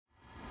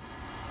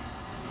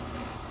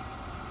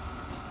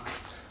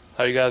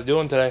How you guys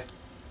doing today?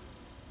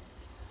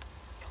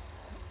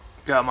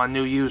 Got my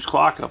new used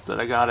clock up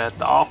that I got at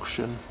the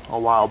auction a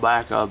while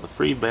back out of the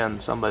free bin.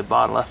 Somebody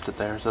bought and left it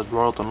there. It says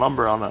Royalton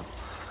Lumber on it.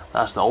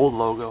 That's the old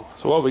logo.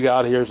 So what we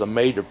got here is a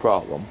major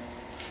problem.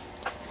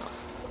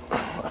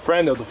 A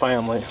friend of the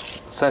family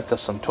sent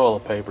us some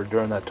toilet paper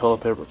during that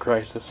toilet paper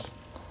crisis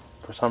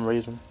for some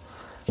reason.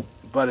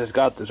 But it's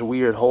got this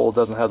weird hole. It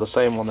doesn't have the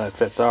same one that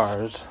fits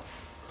ours.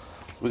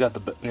 We got the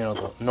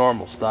the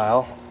normal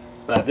style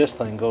that this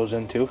thing goes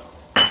into,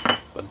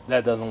 but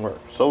that doesn't work.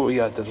 So we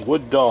got this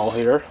wood dowel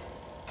here.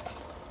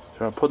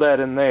 So I'm gonna put that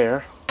in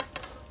there,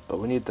 but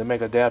we need to make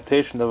an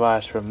adaptation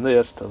device from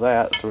this to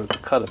that. So we're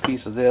gonna cut a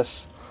piece of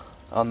this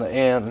on the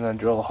end and then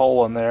drill a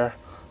hole in there.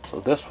 So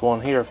this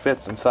one here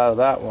fits inside of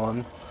that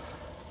one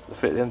to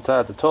fit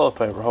inside the toilet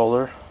paper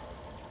holder.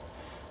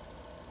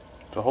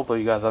 So hopefully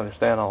you guys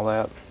understand all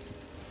that.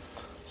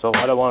 So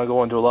I don't want to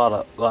go into a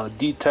lot of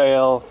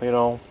detail,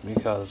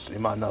 because you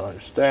might not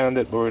understand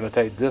it. But we're going to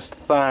take this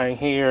thing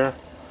here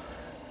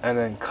and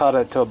then cut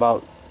it to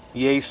about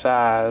yay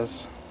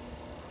size,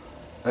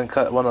 and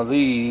cut one of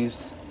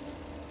these,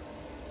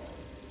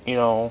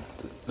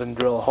 then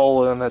drill a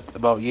hole in it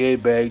about yay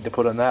big to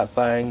put in that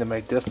thing to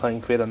make this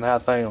thing fit in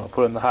that thing, and we'll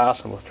put it in the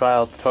house and we'll try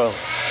out the toilet.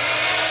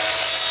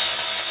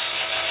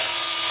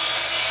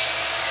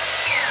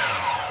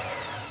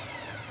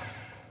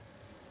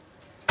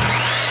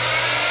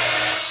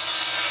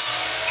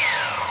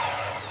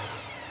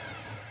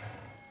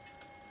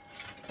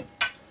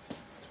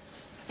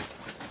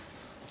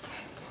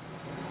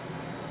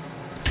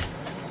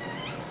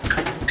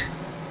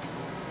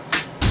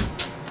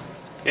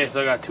 Okay,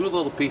 so I got two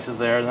little pieces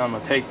there, and I'm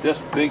going to take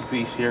this big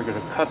piece here,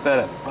 going to cut that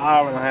at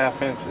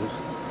 5.5 inches.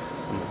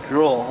 I'm going to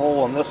drill a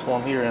hole in this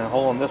one here and a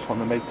hole in this one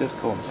to make this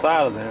go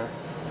inside of there.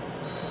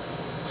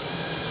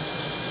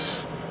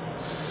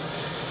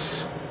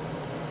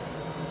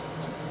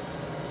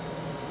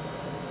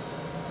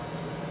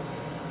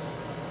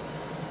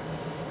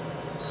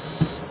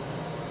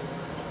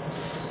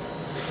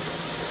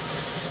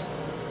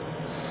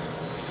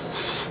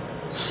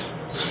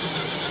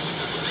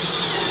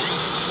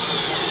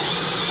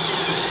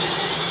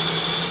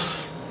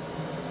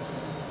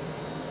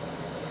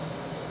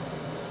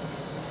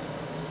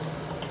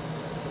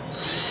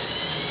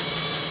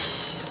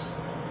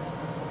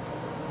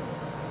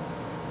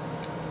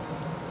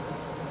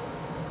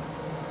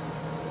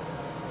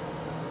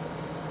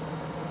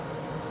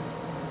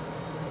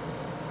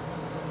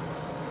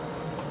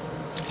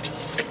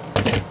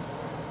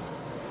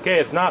 Okay,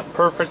 it's not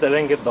perfect. I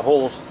didn't get the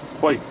holes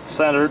quite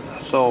centered,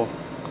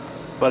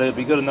 but it'd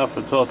be good enough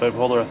for the toilet paper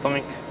holder, I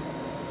think.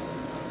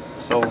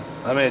 So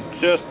I made it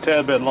just a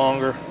tad bit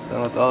longer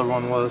than what the other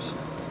one was,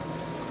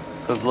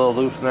 because it's a little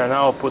loose in there.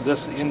 Now I'll put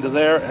this into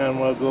there,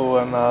 and we'll go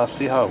and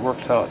see how it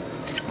works out.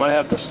 Might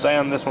have to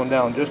sand this one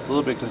down just a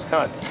little bit because it's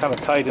kind of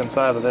tight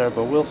inside of there,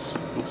 but we'll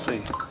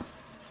see.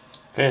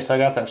 Okay, so I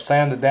got that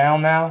sanded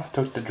down now.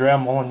 Took the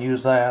Dremel and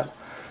used that,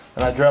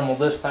 and I Dremeled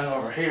this thing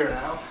over here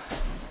now.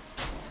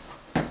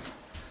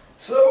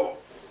 So,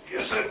 you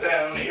sit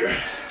down here.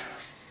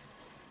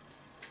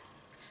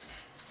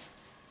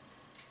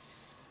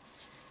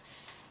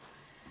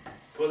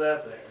 Put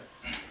that there.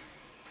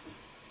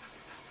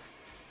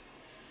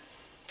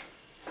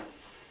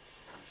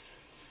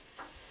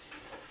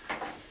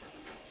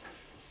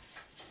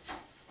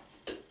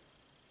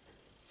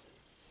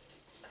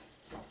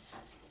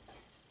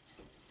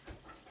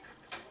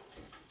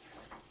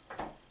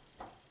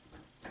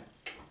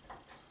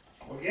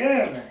 Well,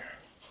 get in there.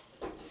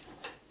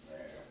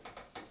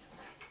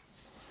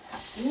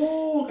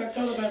 Ooh, got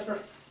toilet paper.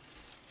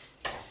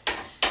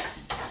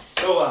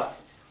 So,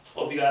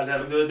 hope you guys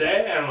have a good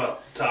day, and we'll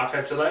talk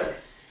at you later.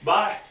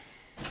 Bye.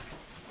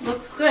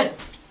 Looks good.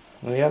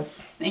 Yep.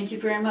 Thank you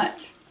very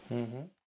much. Mm-hmm.